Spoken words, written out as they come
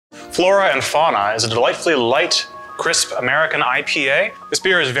Flora and Fauna is a delightfully light, crisp American IPA. This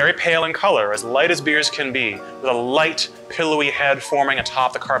beer is very pale in color, as light as beers can be, with a light, pillowy head forming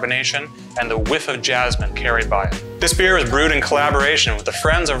atop the carbonation and the whiff of jasmine carried by it. This beer is brewed in collaboration with the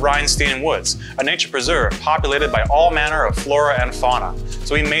Friends of Reinstein Woods, a nature preserve populated by all manner of flora and fauna.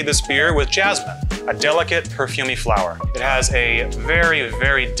 So we made this beer with jasmine, a delicate, perfumey flower. It has a very,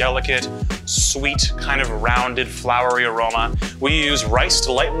 very delicate, sweet, kind of rounded, flowery aroma. We use rice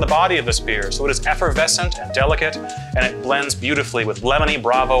to lighten the body of this beer, so it is effervescent and delicate, and it blends beautifully with lemony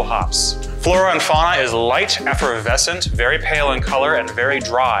Bravo hops. Flora and Fauna is light, effervescent, very pale in color, and very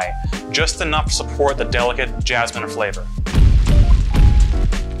dry, just enough to support the delicate jasmine flavor.